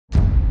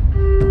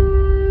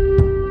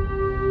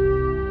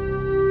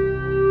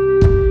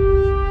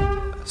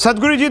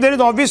Sadhguruji, there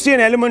is obviously an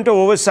element of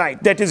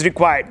oversight that is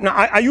required. Now,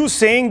 are you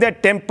saying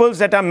that temples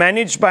that are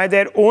managed by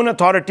their own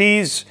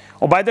authorities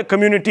or by the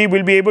community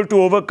will be able to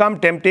overcome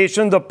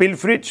temptations of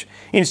pilferage,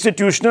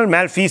 institutional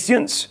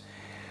malfeasance?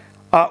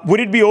 Would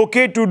it be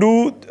okay to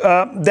do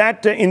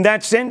that in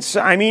that sense?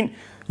 I mean,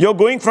 you're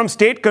going from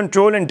state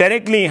control and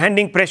directly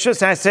handing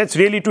precious assets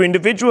really to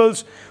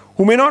individuals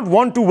who may not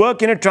want to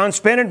work in a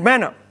transparent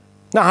manner.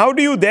 Now, how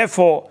do you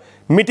therefore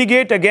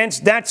mitigate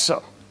against that, sir?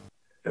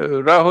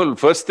 Rahul,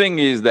 first thing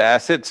is the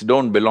assets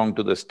don't belong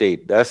to the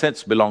state, the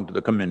assets belong to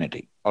the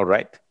community, all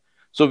right?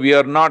 So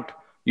you're not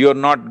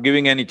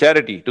giving any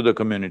charity to the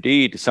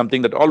community, it is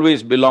something that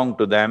always belonged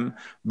to them.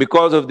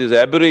 Because of this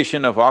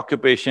aberration of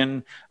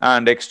occupation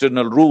and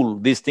external rule,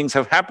 these things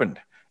have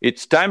happened.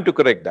 It's time to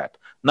correct that.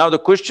 Now the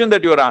question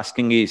that you're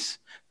asking is,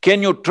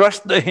 can you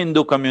trust the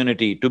Hindu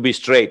community to be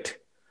straight,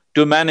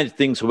 to manage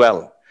things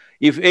well?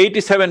 If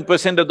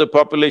 87% of the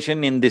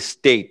population in this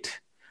state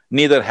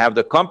neither have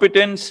the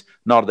competence,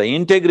 nor the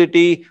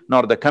integrity,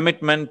 nor the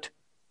commitment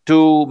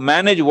to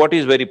manage what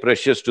is very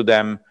precious to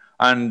them,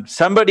 and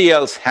somebody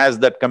else has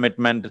that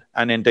commitment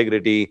and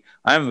integrity,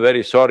 I'm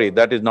very sorry,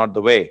 that is not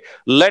the way.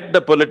 Let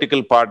the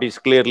political parties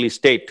clearly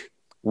state,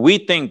 we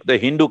think the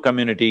Hindu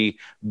community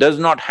does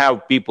not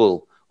have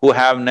people who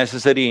have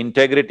necessary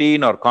integrity,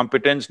 nor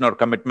competence, nor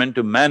commitment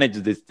to manage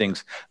these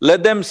things.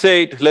 Let them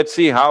say it, let's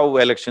see how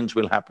elections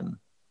will happen.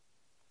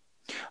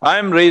 I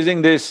am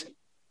raising this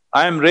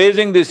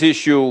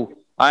issue,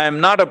 I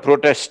am not a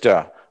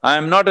protester, I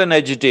am not an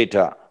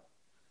agitator.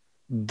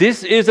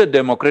 This is a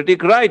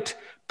democratic right.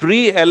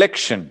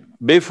 Pre-election,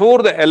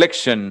 before the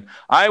election,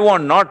 I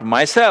want not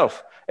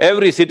myself,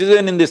 every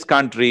citizen in this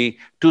country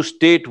to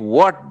state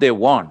what they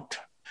want.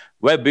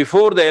 Where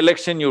before the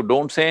election you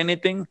don't say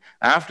anything,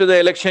 after the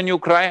election you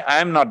cry, I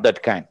am not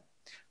that kind.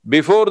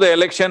 Before the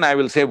election I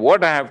will say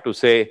what I have to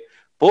say,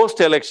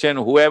 post-election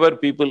whoever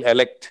people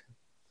elect,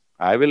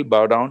 I will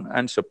bow down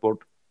and support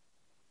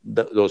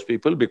those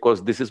people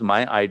because this is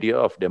my idea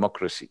of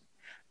democracy.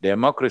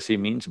 Democracy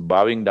means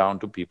bowing down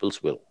to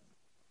people's will.